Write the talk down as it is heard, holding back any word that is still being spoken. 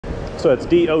So it's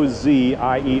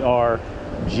Doziergraphic.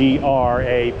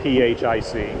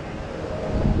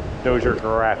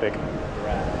 Doziergraphic.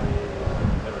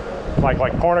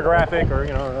 Like pornographic, or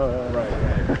you know.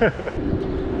 Right.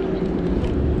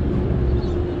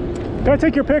 Can I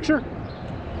take your picture?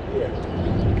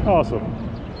 Yeah. Awesome.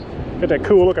 Got that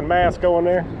cool looking mask going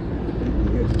there.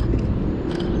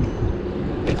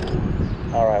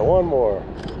 All right, one more.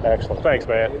 Excellent. Thanks,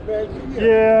 man.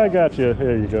 Yeah, I got you.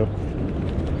 There you go.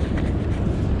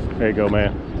 There you go,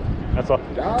 man. That's all.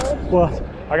 Well,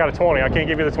 I got a 20. I can't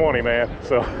give you the 20, man.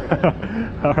 So,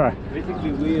 all right.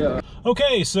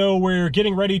 Okay, so we're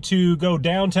getting ready to go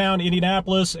downtown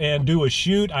Indianapolis and do a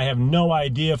shoot. I have no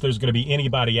idea if there's going to be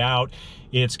anybody out.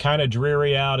 It's kind of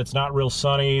dreary out. It's not real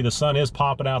sunny. The sun is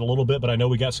popping out a little bit, but I know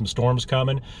we got some storms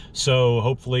coming. So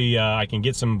hopefully I can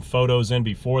get some photos in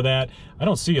before that. I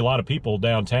don't see a lot of people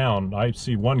downtown. I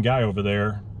see one guy over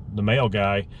there, the male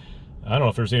guy. I don't know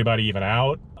if there's anybody even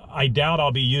out. I doubt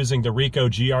I'll be using the Ricoh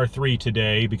GR3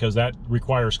 today because that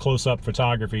requires close-up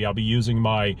photography. I'll be using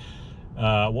my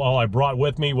all I brought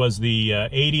with me was the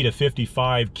 80 to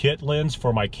 55 kit lens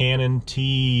for my Canon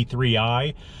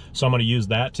T3i. So I'm going to use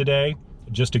that today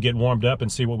just to get warmed up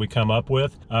and see what we come up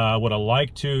with. Would I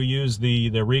like to use the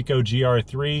Ricoh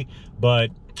GR3,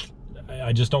 but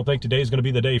I just don't think today's going to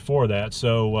be the day for that.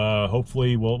 So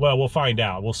hopefully we'll find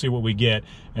out. We'll see what we get,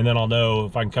 and then I'll know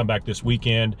if I can come back this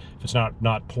weekend if it's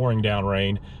not pouring down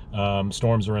rain.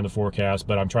 Storms are in the forecast,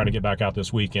 but I'm trying to get back out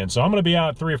this weekend. So I'm going to be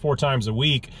out 3 or 4 times a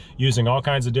week using all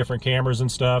kinds of different cameras and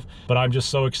stuff. But I'm just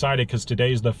so excited because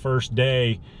today's the first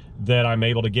day that I'm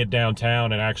able to get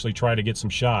downtown and actually try to get some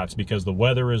shots because the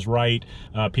weather is right.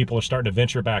 People are starting to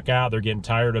venture back out. They're getting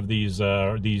tired of these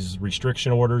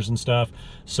restriction orders and stuff.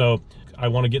 So I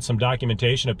want to get some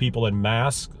documentation of people in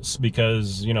masks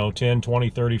because, you know, 10, 20,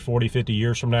 30, 40, 50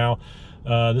 years from now,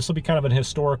 this will be kind of an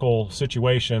historical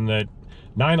situation that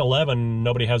 9/11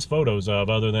 nobody has photos of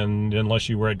other than unless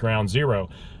you were at ground zero.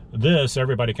 This,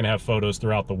 everybody can have photos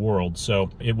throughout the world, so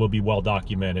it will be well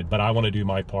documented, but I want to do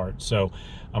my part. So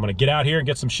I'm going to get out here and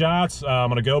get some shots. I'm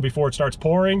going to go before it starts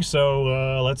pouring, so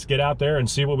let's get out there and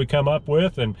see what we come up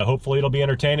with, and hopefully it'll be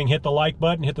entertaining. Hit the like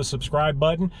button, hit the subscribe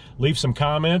button, leave some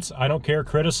comments. I don't care,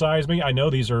 criticize me. I know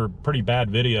these are pretty bad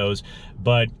videos,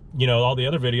 but you know, all the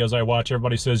other videos I watch,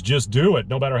 everybody says, just do it,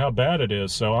 no matter how bad it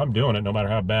is. So I'm doing it no matter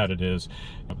how bad it is.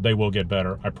 They will get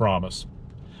better, I promise.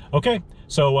 Okay,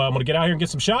 so I'm gonna get out here and get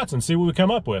some shots and see what we come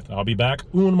up with. I'll be back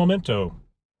un momento.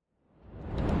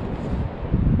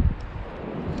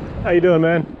 How you doing,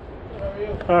 man? Good, how are you?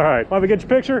 All right, want to get your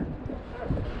picture?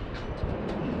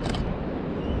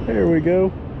 There we go.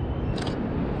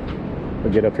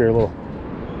 We'll get up here a little.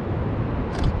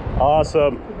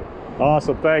 Awesome.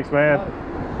 Awesome, thanks, man.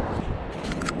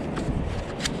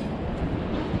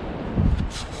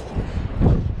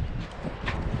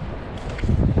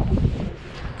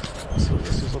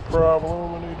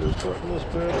 Problem. I need to button this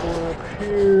bad boy up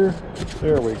here.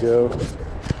 There we go.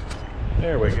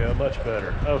 There we go. Much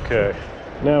better. Okay.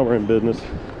 Now we're in business.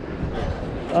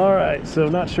 All right. So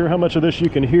not sure how much of this you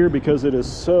can hear because it is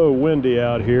so windy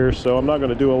out here. So I'm not going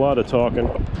to do a lot of talking.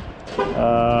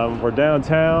 We're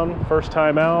downtown. First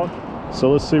time out.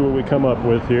 So let's see what we come up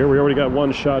with here. We already got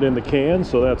one shot in the can,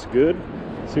 so that's good.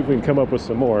 Let's see if we can come up with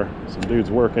some more. Some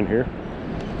dudes working here.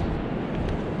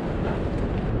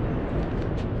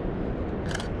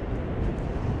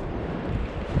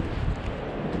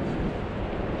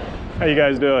 How you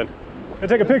guys doing? Can I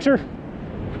take a picture?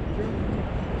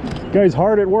 You guys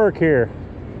hard at work here.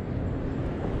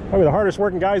 Probably the hardest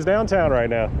working guys downtown right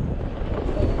now.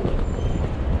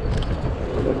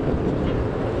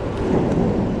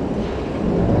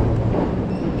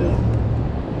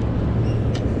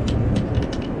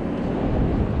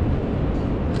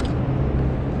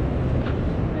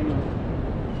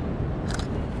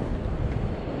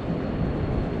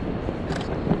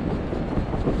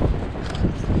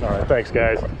 All right, thanks,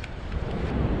 guys.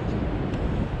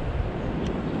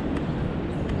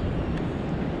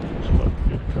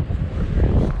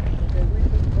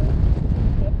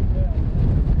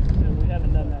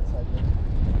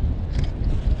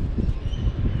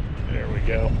 There we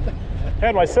go.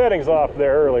 Had my settings off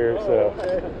there earlier, so.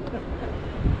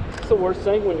 It's the worst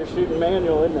thing when you're shooting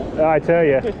manual, isn't it? I tell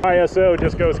you, ISO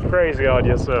just goes crazy on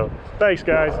you, so. Thanks,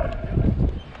 guys.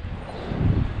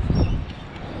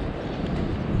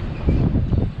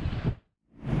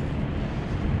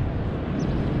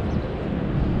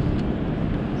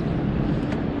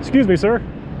 Excuse me, sir.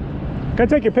 Can I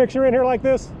take your picture in here like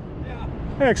this? Yeah.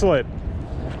 Excellent.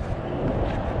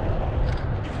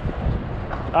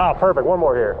 Ah, perfect. One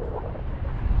more here.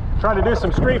 Trying to do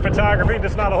some street photography,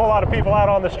 just not a whole lot of people out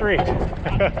on the street.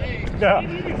 No,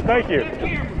 thank you.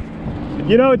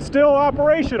 You know, it's still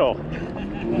operational.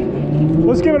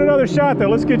 Let's give it another shot though.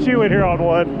 Let's get you in here on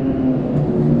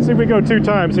one. Let's see if we go 2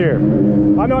 times here.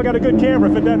 I know I got a good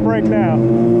camera if it doesn't break now.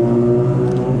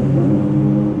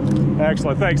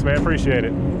 Excellent, thanks man, appreciate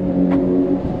it.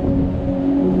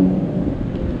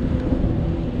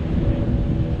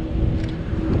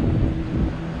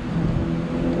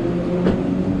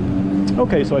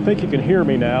 Okay, so I think you can hear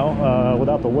me now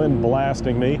without the wind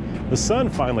blasting me. The sun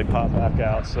finally popped back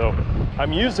out, so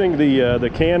I'm using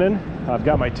the Canon. I've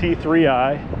got my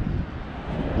T3i,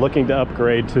 looking to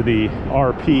upgrade to the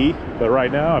RP, but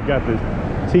right now I've got the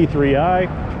T3i.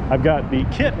 I've got the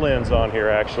kit lens on here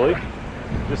actually.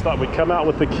 Just thought we'd come out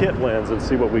with the kit lens and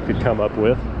see what we could come up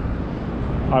with.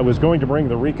 I was going to bring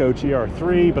the Ricoh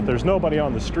GR3, but there's nobody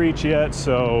on the streets yet,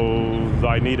 so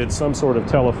I needed some sort of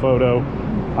telephoto.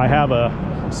 I have a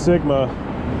Sigma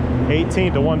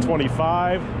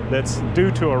 18-125 that's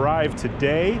due to arrive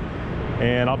today,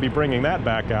 and I'll be bringing that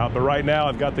back out. But right now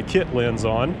I've got the kit lens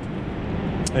on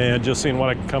and just seeing what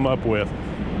I can come up with.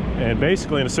 And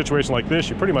basically in a situation like this,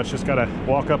 you pretty much just gotta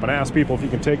walk up and ask people if you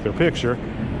can take their picture.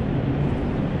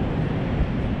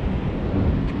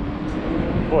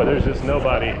 Boy, there's just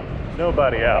nobody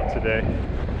out today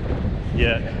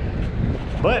yet.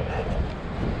 But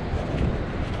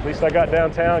at least I got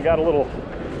downtown, got a little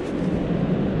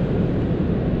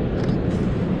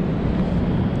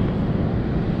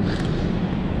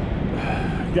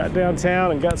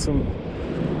downtown and got some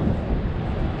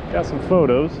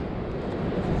photos.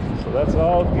 So that's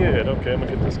all good. Okay, I'm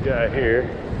gonna get this guy here.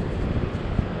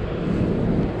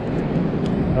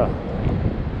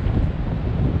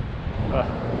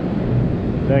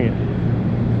 Dang it.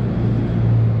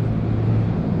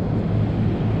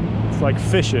 It's like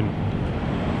fishing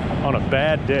on a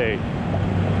bad day,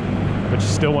 but you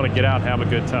still want to get out and have a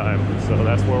good time. So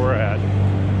that's where we're at.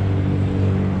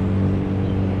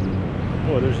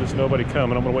 Boy, there's just nobody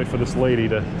coming. I'm gonna wait for this lady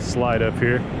to slide up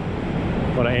here.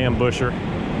 I'm gonna ambush her.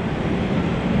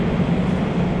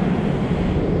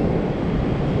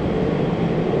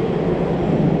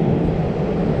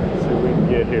 Let's see what we can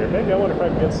get here. Maybe I wonder if I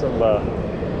can get some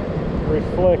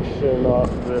reflection off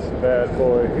this bad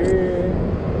boy here.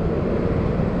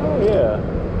 Oh yeah.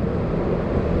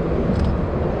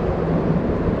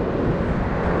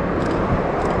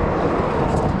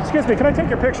 Excuse me, can I take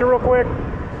your picture real quick?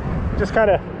 Just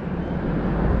kind of.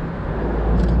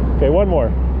 Okay, one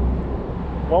more.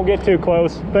 Won't get too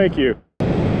close. Thank you.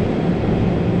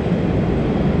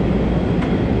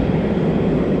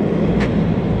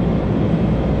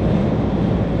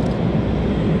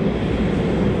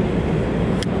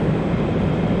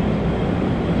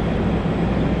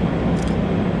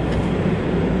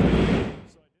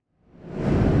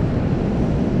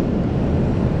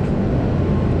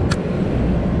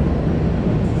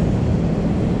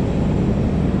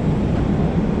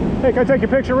 Hey, can I take your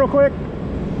picture real quick?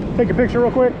 Take your picture real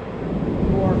quick?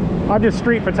 Sure. I'm just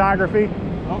street photography.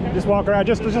 Okay. Just walk around,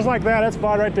 just like that. That's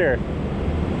fine right there.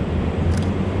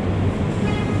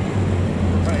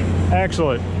 Right.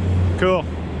 Excellent. Cool.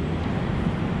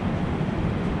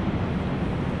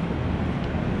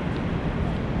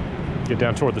 Get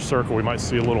down toward the circle, we might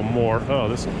see a little more. Oh,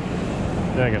 this,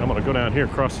 dang it, I'm gonna go down here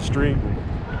across the street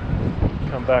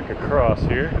and come back across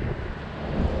here.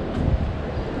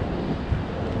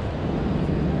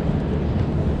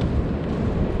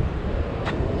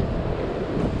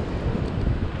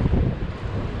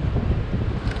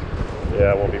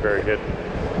 Yeah, it won't be very good.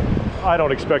 I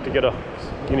don't expect to get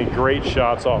any great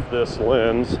shots off this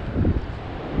lens.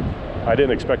 I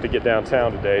didn't expect to get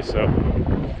downtown today, so.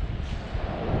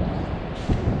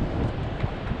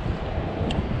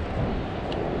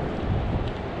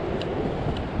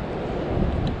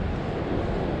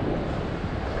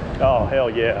 Oh, hell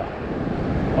yeah.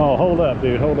 Oh, hold up,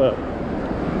 dude, hold up.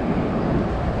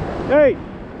 Hey!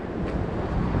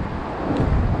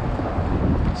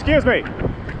 Excuse me.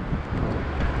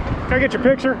 Can I get your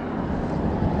picture?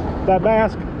 That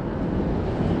mask?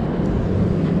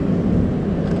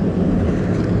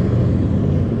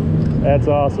 That's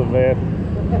awesome, man.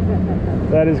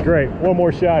 That is great. One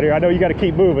more shot here. I know you got to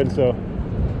keep moving, so.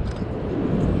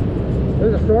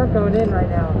 There's a storm coming in right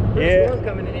now. There's a storm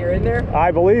coming in here, isn't there?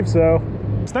 I believe so.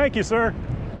 Thank you, sir.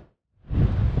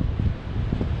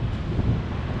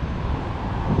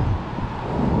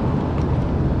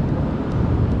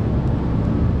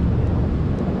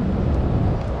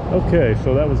 Okay,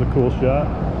 so that was a cool shot.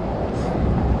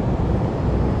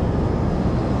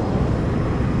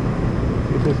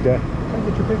 Get this guy. Can I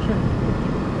get your picture?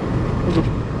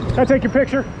 Can I take your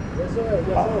picture? Yes, sir.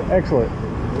 Yes, sir. Excellent.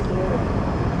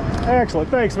 Excellent.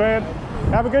 Thanks, man.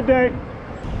 Have a good day.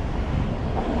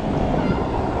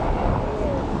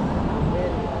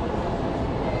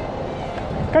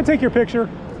 Can I take your picture?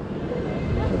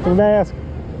 With the mask.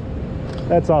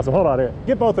 That's awesome. Hold on here.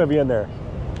 Get both of you in there.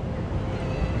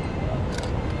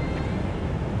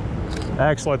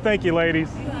 Excellent. Thank you, ladies.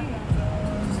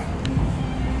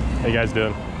 How you guys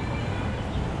doing?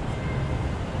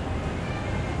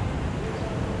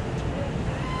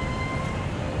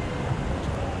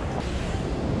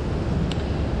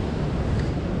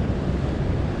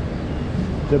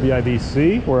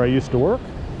 WIBC, where I used to work.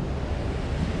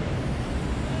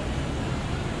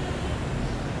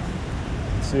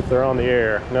 Let's see if they're on the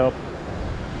air. Nope.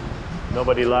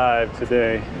 Nobody live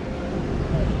today.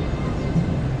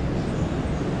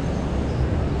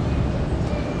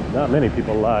 Not many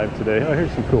people live today. Oh,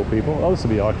 here's some cool people. Oh, this will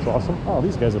be awesome. Oh,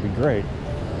 these guys will be great.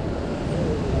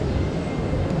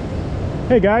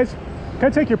 Hey guys, can I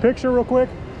take your picture real quick?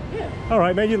 Yeah. All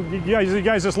right, man. You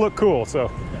guys just look cool.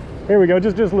 So here we go.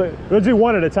 We'll do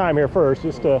one at a time here first.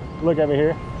 Just look at me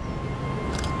here.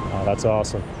 Oh, that's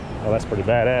awesome. Oh, that's pretty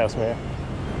badass, man.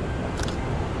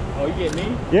 Oh, you get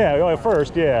me? Yeah, go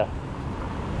first. Yeah.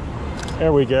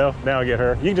 There we go. Now I get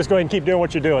her. You can just go ahead and keep doing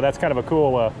what you're doing. That's kind of a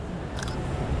cool.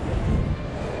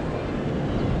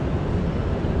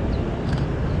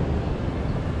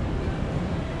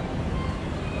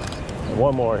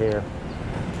 One more here.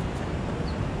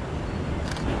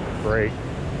 Great.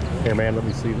 Here, man, let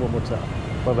me see one more time.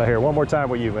 Love that here. One more time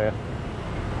with you, man.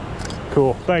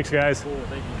 Cool. Thanks, guys. Cool,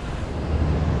 thank you.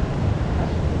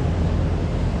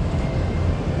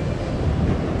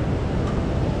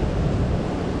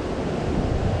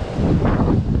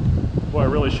 Boy, I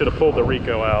really should have pulled the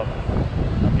Ricoh out.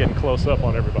 I'm getting close up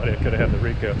on everybody. I could have had the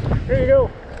Ricoh. Here you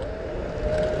go.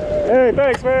 Hey,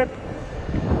 thanks, man.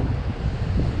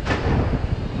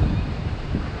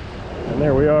 And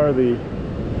there we are, the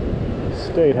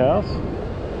State House.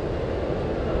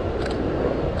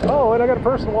 Oh, and I got a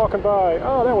person walking by.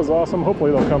 Oh, that was awesome.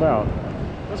 Hopefully they'll come out.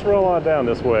 Let's roll on down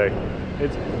this way.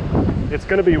 It's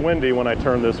going to be windy when I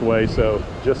turn this way, so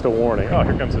just a warning. Oh,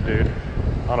 here comes a dude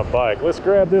on a bike. Let's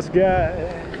grab this guy.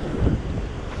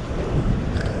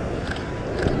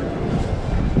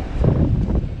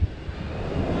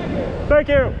 Thank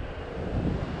you.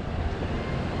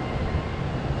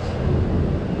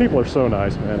 People are so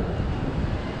nice, man.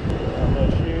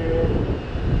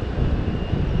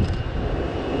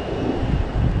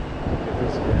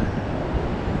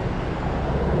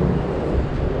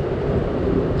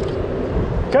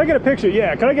 Can I get a picture?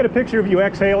 Yeah, can I get a picture of you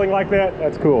exhaling like that?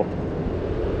 That's cool.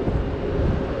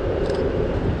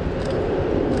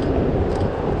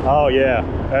 Oh yeah,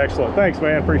 excellent. Thanks,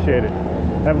 man, appreciate it.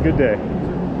 Have a good day.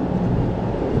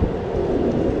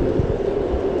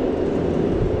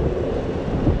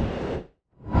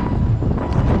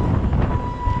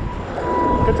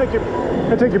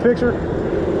 Can I take your picture?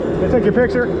 Can I take your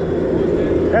picture?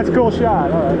 That's a cool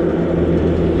shot, all right.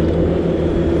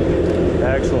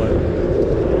 Excellent.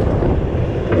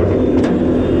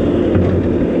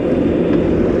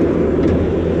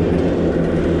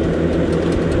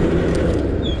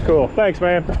 Cool. Thanks,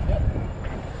 man. Yep.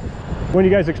 When do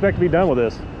you guys expect to be done with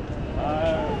this?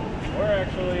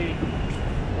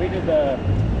 We did the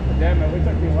demo. We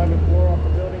took the 11th floor off the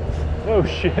building. Oh,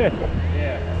 shit.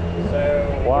 Yeah.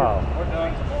 So wow. We're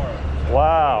done tomorrow.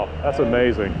 Wow. That's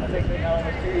amazing. I think they got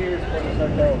almost 2 years before this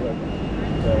hotel was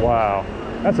open. So. Wow.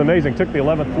 That's amazing. Took the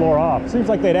 11th floor off. Seems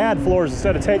like they'd add floors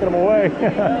instead of taking them away.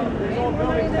 Well, these old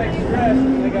buildings take stress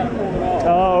and they got to pull it off.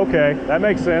 Oh, okay. That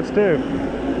makes sense, too.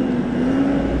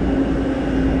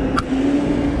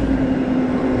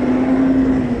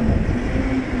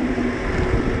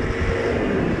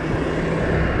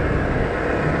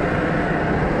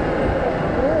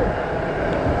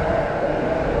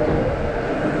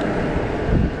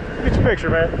 Picture,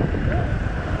 man.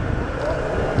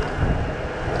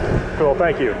 Cool,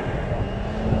 thank you.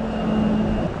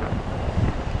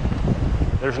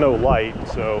 There's no light,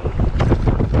 so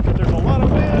but there's a lot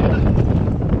of wind.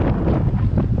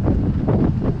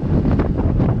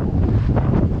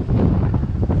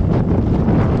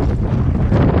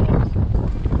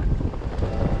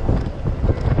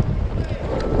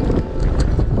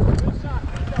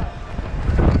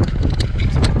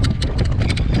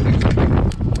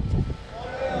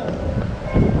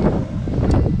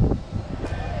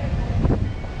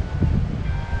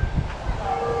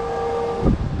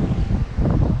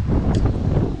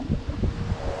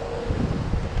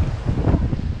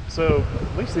 So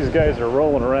at least these guys are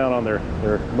rolling around on their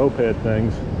moped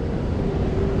things.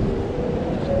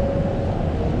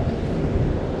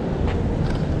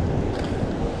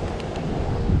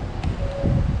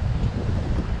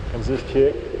 Is this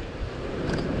chick?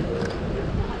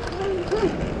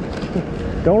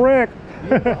 Don't wreck.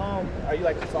 Are you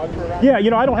like a photographer around? Yeah,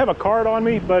 you know, I don't have a card on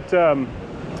me, but Do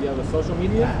you have a social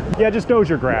media? yeah, just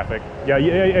Doziergraphic. Yeah,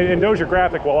 and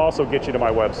Doziergraphic will also get you to my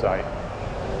website.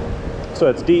 So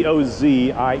it's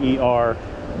Doziergraphic.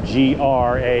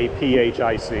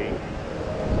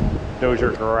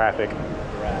 Doziergraphic.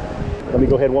 Let me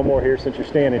go ahead one more here since you're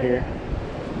standing here.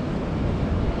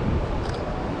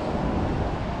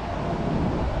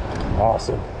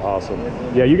 Awesome, awesome.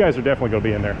 Yeah, you guys are definitely going to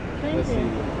be in there. Let's see.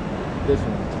 This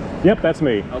one. Yep, that's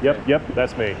me. Okay. Yep,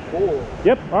 that's me. Cool.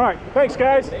 Yep, all right. Thanks,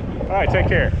 guys. Thank you. All right, take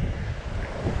care.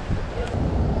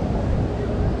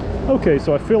 Okay,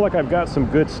 so I feel like I've got some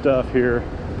good stuff here,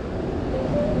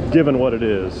 given what it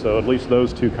is. So at least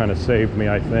those two kind of saved me,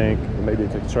 I think. Maybe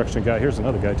the construction guy. Here's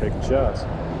another guy taking shots.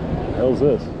 What the hell's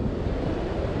this?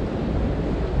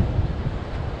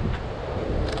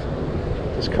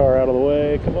 This car out of the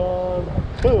way. Come on.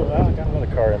 Boom. Ah, I got another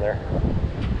car in there.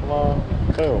 Come on.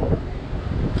 Boom.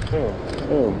 Boom.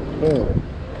 Boom. Boom.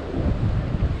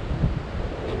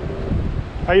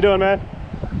 How you doing, man?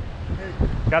 Hey.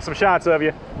 Got some shots of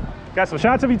you. Got some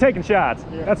shots of you taking shots.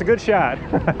 Yeah. That's a good shot.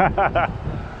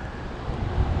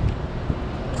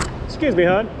 Excuse me,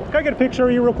 hon. Can I get a picture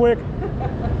of you real quick?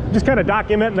 Just kind of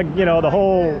documenting the, you know, the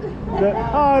whole.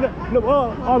 On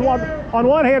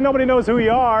one hand, nobody knows who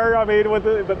you are. I mean,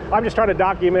 but I'm just trying to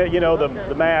document, you know,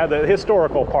 the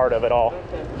historical part of it all.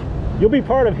 You'll be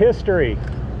part of history.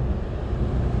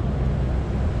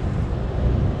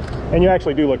 And you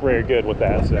actually do look very good with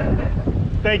that. So,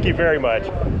 thank you very much.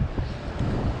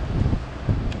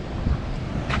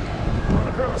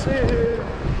 Across here.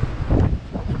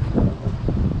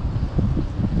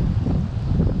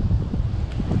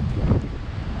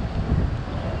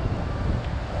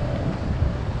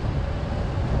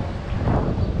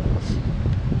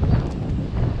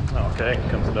 Okay,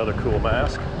 comes another cool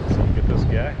mask. So you get this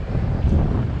guy.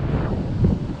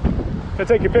 Can I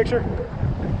take your picture?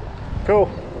 Cool.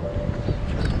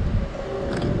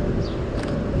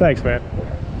 Thanks, man.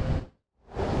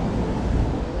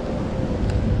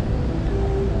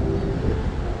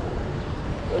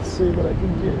 Let's see what I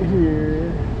can get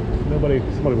here.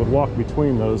 Somebody would walk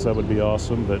between those, that would be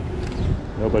awesome, but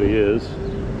nobody is.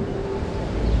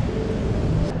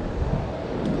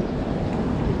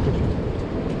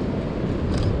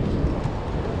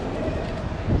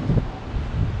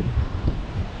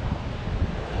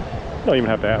 You don't even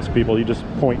have to ask people, you just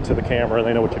point to the camera and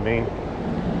they know what you mean.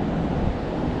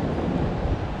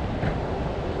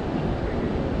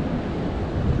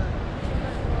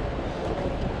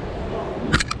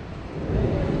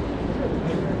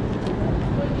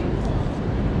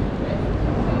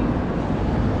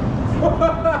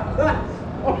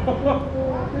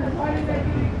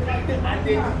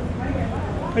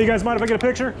 Hey, you guys mind if I get a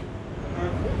picture?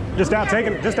 Just out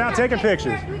taking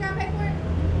pictures. Do we gotta pay for it?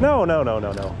 No.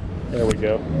 There we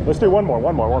go. Let's do one more.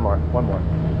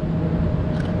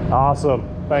 Awesome.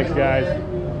 Thanks, guys.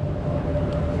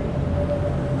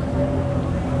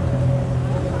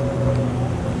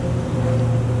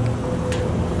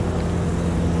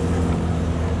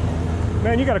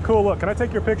 Man, you got a cool look. Can I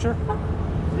take your picture?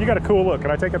 You got a cool look.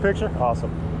 Can I take a picture? Awesome.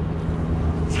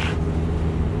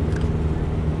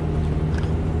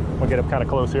 I'll get up kind of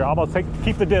close here. I'll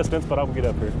keep the distance, but I'll get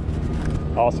up here.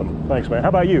 Awesome. Thanks, man. How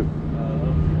about you?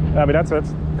 I mean, that's a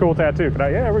cool tattoo. Can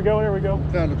I? Yeah, here we go.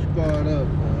 Kind of scarred up.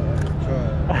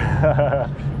 Try.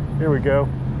 Here we go.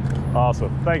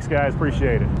 Awesome. Thanks, guys.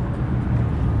 Appreciate it.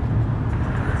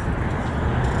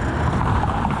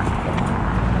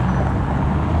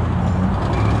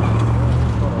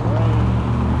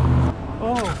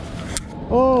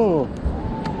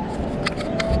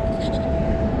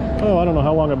 Oh, I don't know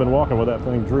how long I've been walking with that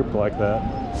thing drooped like that.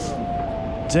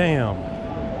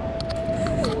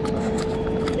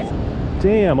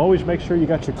 Damn, always make sure you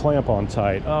got your clamp on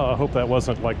tight. Oh, I hope that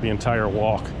wasn't like the entire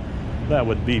walk. That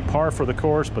would be par for the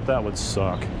course, but that would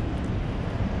suck. So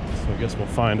I guess we'll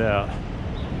find out.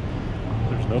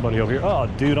 There's nobody over here. Oh,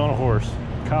 dude on a horse.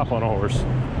 Cop on a horse.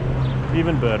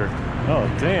 Even better. Oh,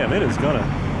 damn, it is gonna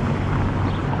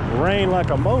rain like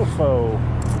a mofo.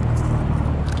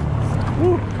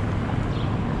 Woo.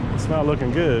 It's not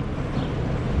looking good.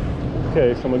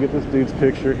 Okay, so I'm gonna get this dude's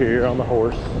picture here on the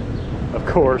horse, of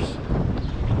course.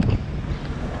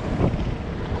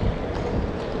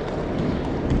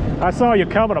 I saw you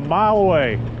coming a mile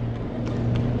away.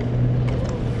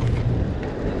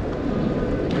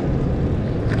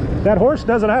 That horse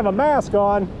doesn't have a mask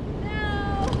on.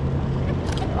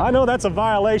 No. I know that's a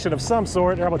violation of some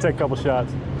sort. Here, I'm gonna take a couple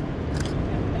shots.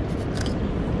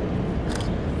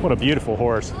 What a beautiful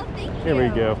horse. Oh, thank Here we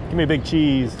you. go. Give me a big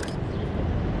cheese.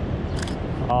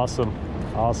 Awesome.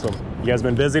 Awesome. You guys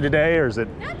been busy today, or is it?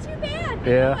 Not too bad.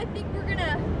 Yeah. I think we're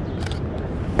gonna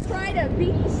try to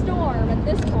beat the storm at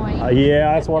this point.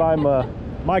 Yeah, that's what I'm.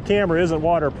 My camera isn't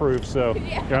waterproof, so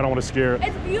Yeah. I don't want to scare it.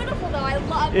 It's beautiful though. I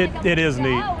love It- like, it is oh,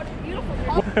 neat. what a beautiful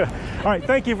color. All right,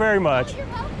 thank you very much. Oh, you're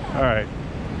welcome. All right.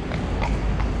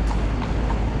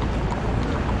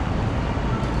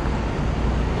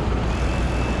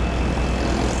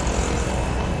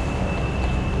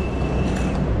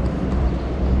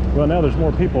 Well, now there's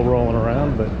more people rolling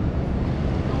around, but...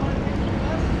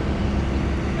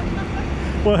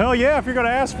 Well, hell yeah, if you're going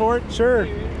to ask for it, sure.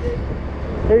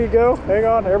 Here you go. Hang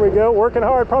on. There we go. Working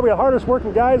hard. Probably the hardest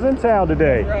working guys in town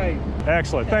today. Right.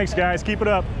 Excellent. Thanks, guys. Keep it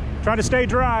up. Try to stay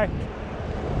dry.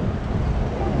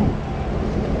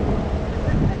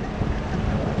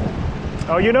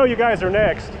 Oh, you know you guys are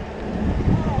next.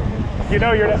 You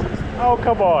know you're next. Oh,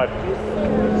 come on.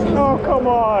 Oh, come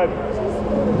on.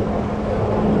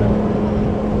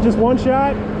 Just one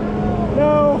shot?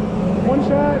 No. One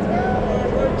shot?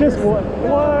 Just one.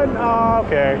 One. Oh,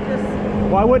 okay.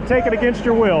 Well, I wouldn't take it against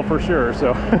your will for sure. So,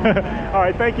 all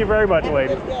right. Thank you very much,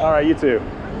 lady. All right, you too.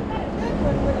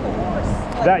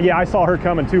 That, yeah, I saw her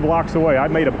coming 2 blocks away. I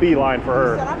made a beeline for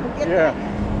her. Yeah.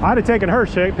 I'd have taken her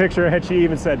picture had she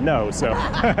even said no. So,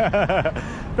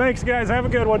 thanks, guys. Have a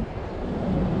good one.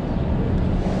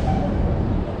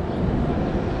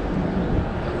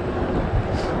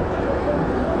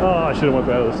 Oh, I should have went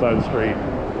the other side of the street.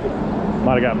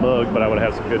 Might have got mugged, but I would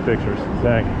have had some good pictures.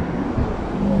 Dang.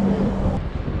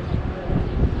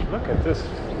 Look at this.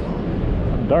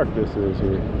 How dark this is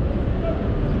here.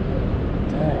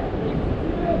 Dang.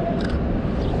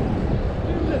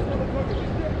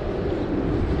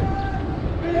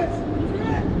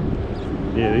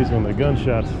 Yeah, these when the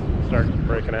gunshots start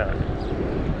breaking out.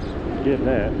 Getting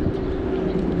that.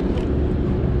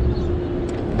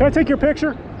 Can I take your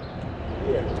picture?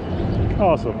 Yeah.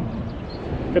 Awesome.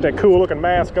 Got that cool looking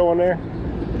mask going there.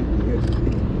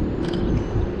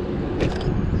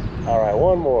 All right,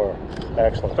 one more.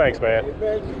 Excellent. Thanks, man.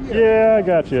 Yeah, I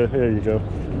got you. There you go.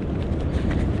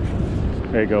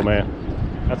 There you go, man.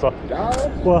 That's all.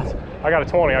 Well, I got a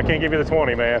 20. I can't give you the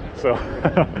 20, man. So,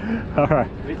 all right.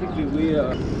 Basically, we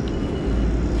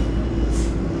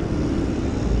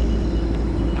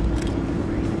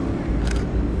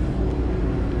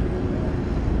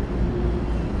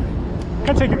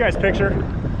Can I take your guys' picture?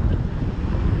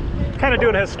 Kind of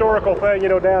doing a historical thing, you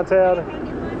know, downtown.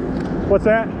 What's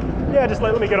that? Yeah, just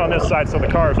let me get on this side so the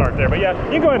cars aren't there. But yeah,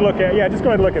 you can go ahead and look at, yeah, just go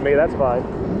ahead and look at me. That's fine.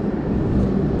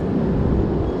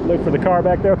 Look for the car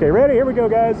back there. Okay, ready? Here we go,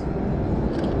 guys.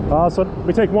 Awesome.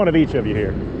 We take one of each of you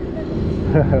here.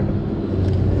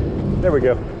 There we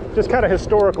go. Just kind of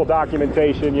historical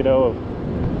documentation, you know, of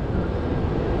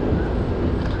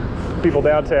people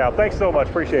downtown. Thanks so much.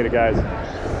 Appreciate it, guys.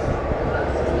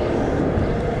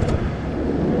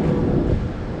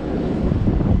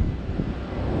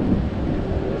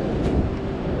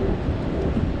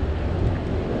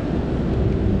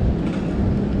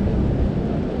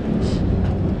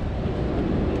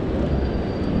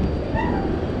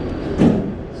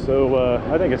 So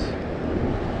I think it's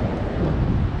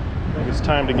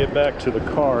time to get back to the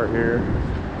car here,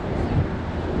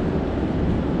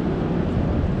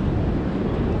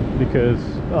 because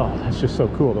oh, that's just so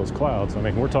cool, those clouds. I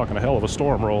mean, we're talking a hell of a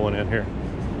storm rolling in here.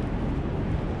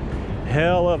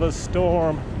 Hell of a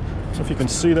storm. I don't know if you can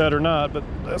see that or not, but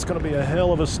that's going to be a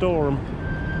hell of a storm.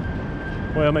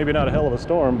 Well, maybe not a hell of a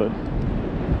storm, but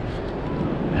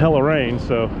hell of rain.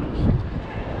 So.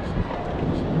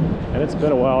 And it's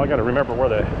been a while. I got to remember where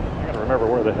the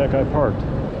heck I parked.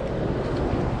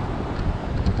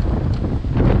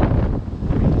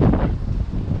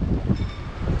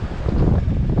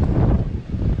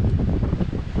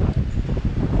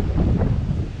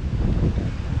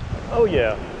 Oh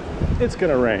yeah, it's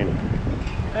gonna rain,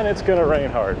 and it's gonna rain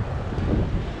hard.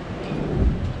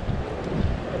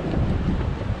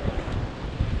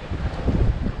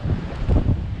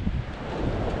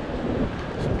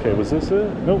 Okay, was this it?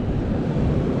 Nope.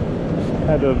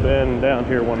 Had to have been down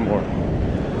here one more.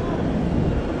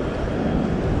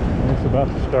 It's about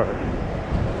to start.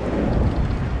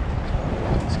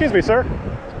 Excuse me, sir.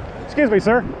 Excuse me,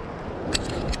 sir.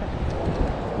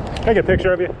 Can I get a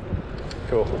picture of you?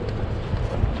 Cool.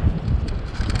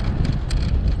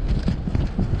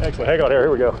 Excellent. Hang on here.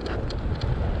 Here we go.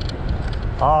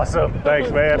 Awesome. Thanks,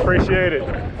 man. Appreciate it.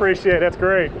 Appreciate it. That's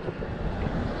great.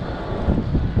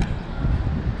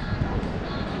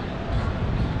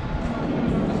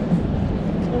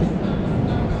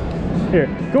 Here,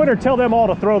 go in there and tell them all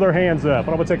to throw their hands up.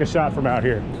 I'm gonna take a shot from out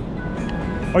here.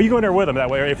 Oh, you go in there with them that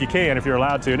way, if you can, if you're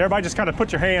allowed to. And everybody just kind of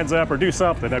put your hands up or do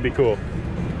something. That'd be cool.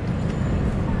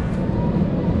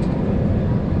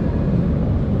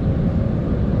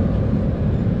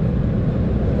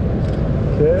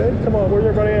 Okay, come on, where's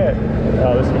everybody at?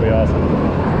 Oh, this is gonna be awesome.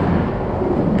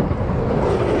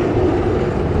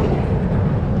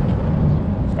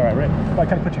 All right, ready?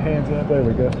 Kind of put your hands up. There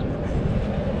we go.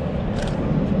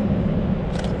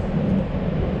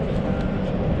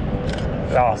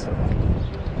 Awesome.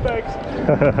 Thanks.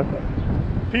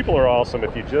 People are awesome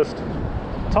if you just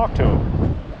talk to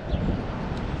them.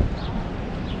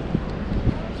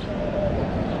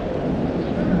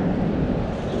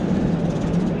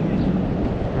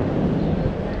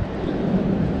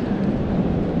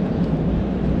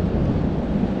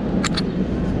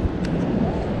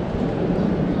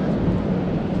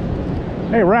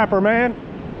 Hey, rapper man.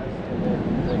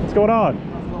 What's going on?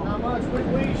 Not much. What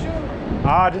are you shooting?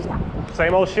 Just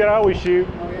same old shit I always shoot.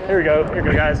 Here we go. Here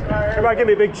we go, guys. Everybody give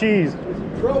me a big cheese.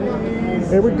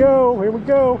 Here we go. Here we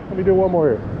go. Let me do one more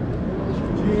here.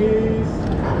 Cheese.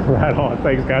 Right on.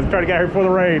 Thanks, guys. Try to get here before the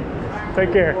rain.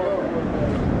 Take care.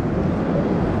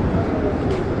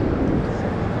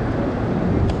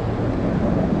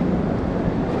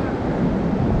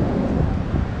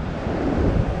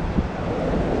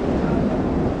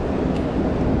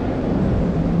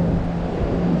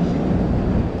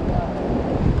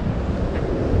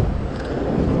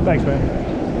 Thanks, man.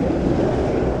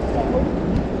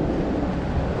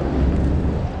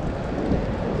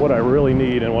 What I really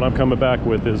need and what I'm coming back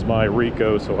with is my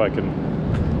Ricoh so I can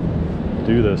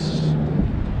do this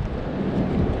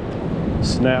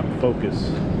snap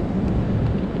focus.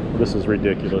 This is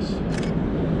ridiculous.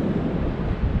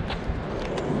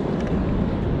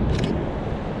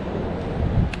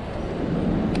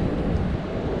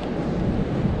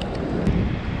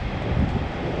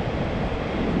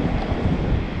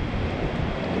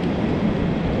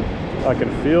 I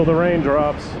can feel the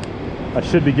raindrops. I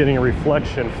should be getting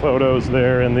reflection photos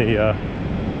there in the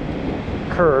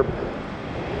curb,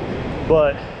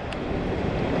 but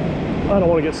I don't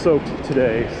want to get soaked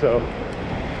today, so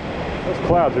those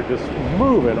clouds are just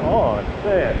moving on,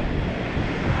 man.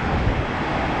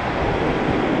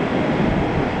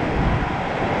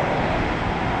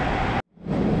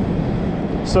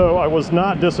 So I was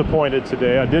not disappointed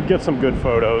today. I did get some good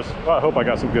photos. Well, I hope I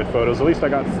got some good photos. At least I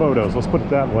got photos, let's put it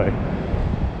that way.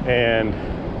 And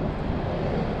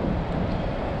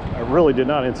I really did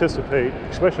not anticipate,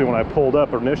 especially when I pulled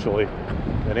up initially,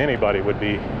 that anybody would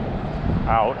be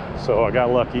out. So I got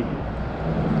lucky.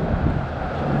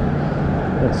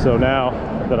 And so now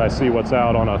that I see what's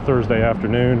out on a Thursday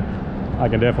afternoon, I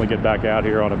can definitely get back out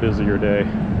here on a busier day.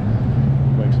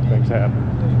 Make some things happen.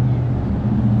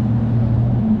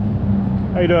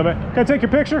 How you doing, man? Can I take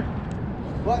your picture?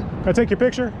 What? Can I take your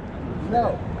picture?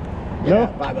 No. No?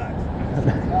 Yeah, $5.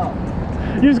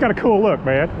 No. You just got a cool look,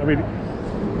 man. I mean,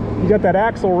 you got that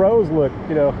Axl Rose look,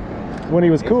 you know, when he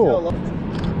was cool.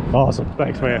 Awesome.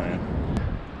 Thanks, man.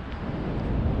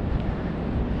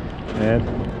 And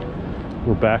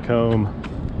we're back home.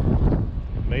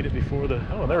 Made it before the...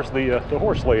 Oh, there's the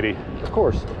horse lady. Of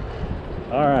course.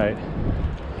 All right.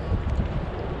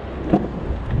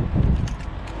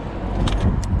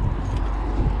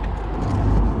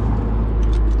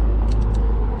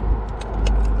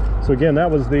 So again, that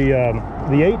was the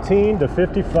 18 to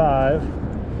 55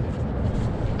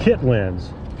 kit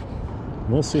lens.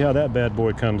 We'll see how that bad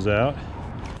boy comes out.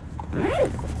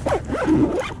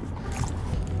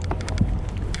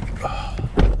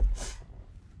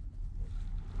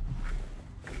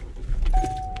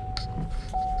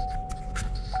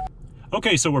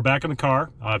 Okay, so we're back in the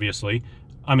car, obviously.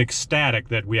 I'm ecstatic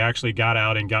that we actually got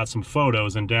out and got some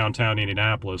photos in downtown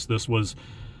Indianapolis. This was...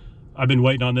 I've been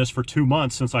waiting on this for 2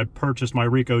 months since I purchased my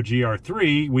Ricoh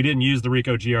GR3. We didn't use the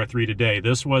Ricoh GR3 today.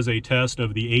 This was a test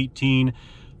of the 18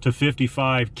 to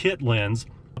 55 kit lens.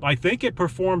 I think it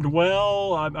performed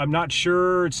well. I'm not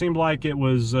sure. It seemed like it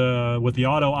was, with the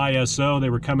auto ISO, they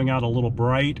were coming out a little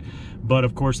bright. But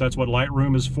of course, that's what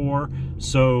Lightroom is for.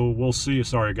 So we'll see.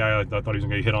 Sorry, guy, I thought he was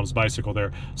gonna get hit on his bicycle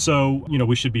there. So, you know,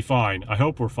 we should be fine. I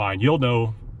hope we're fine. You'll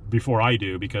know before I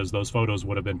do, because those photos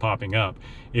would have been popping up.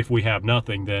 If we have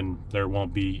nothing, then there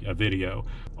won't be a video.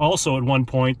 Also, at one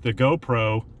point, the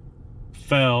GoPro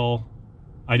fell.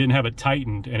 I didn't have it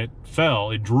tightened, and it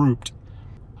fell. It drooped.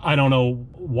 I don't know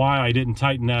why I didn't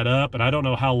tighten that up, and I don't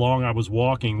know how long I was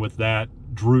walking with that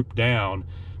drooped down.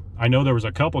 I know there was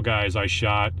a couple guys I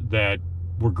shot that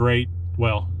were great.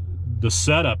 Well, the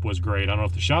setup was great. I don't know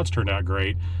if the shots turned out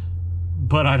great,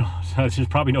 but I don't, there's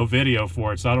probably no video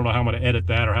for it, so I don't know how I'm going to edit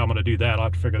that or how I'm going to do that. I'll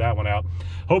have to figure that one out.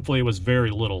 Hopefully it was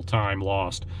very little time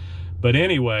lost. But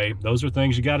anyway, those are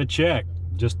things you got to check.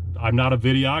 Just, I'm not a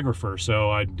videographer, so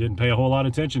I didn't pay a whole lot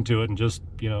of attention to it, and just,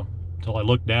 you know, until I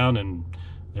looked down and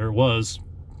there it was,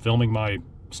 filming my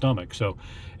stomach. So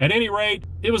at any rate,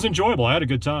 it was enjoyable. I had a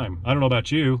good time. I don't know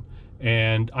about you,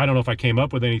 and I don't know if I came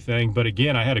up with anything, but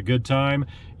again, I had a good time,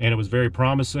 and it was very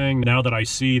promising. Now that I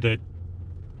see that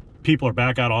people are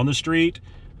back out on the street,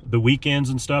 the weekends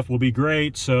and stuff will be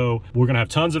great. So we're gonna have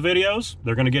tons of videos.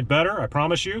 They're gonna get better, I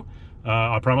promise you.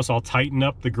 I promise I'll tighten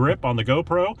up the grip on the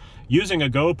GoPro, using a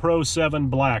GoPro 7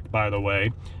 Black, by the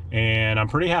way, and I'm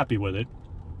pretty happy with it.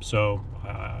 So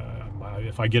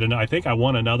if I get I think I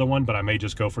want another one, but I may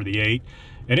just go for the 8.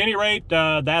 At any rate,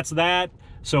 that's that.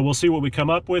 So we'll see what we come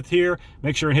up with here.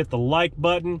 Make sure and hit the like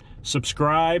button,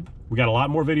 subscribe. We got a lot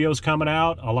more videos coming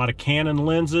out, a lot of Canon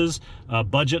lenses,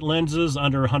 budget lenses,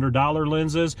 under $100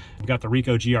 lenses. We've got the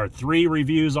Ricoh GR3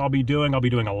 reviews I'll be doing a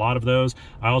a lot of those.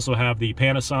 I also have the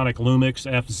Panasonic Lumix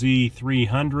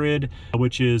FZ300,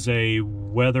 which is a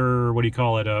weather, what do you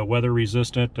call it, a weather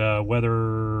resistant, you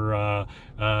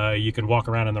can walk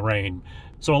around in the rain.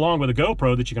 So along with a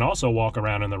GoPro that you can also walk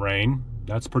around in the rain,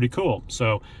 that's pretty cool.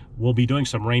 So we'll be doing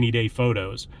some rainy day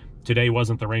photos. Today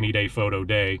wasn't the rainy day photo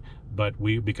day, but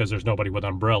because there's nobody with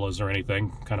umbrellas or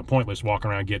anything, kind of pointless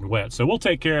walking around getting wet. So we'll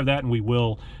take care of that, and we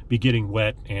will be getting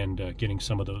wet and getting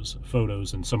some of those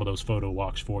photos and some of those photo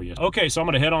walks for you. Okay, so I'm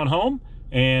gonna head on home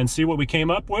and see what we came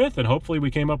up with, and hopefully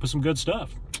we came up with some good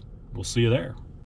stuff. We'll see you there.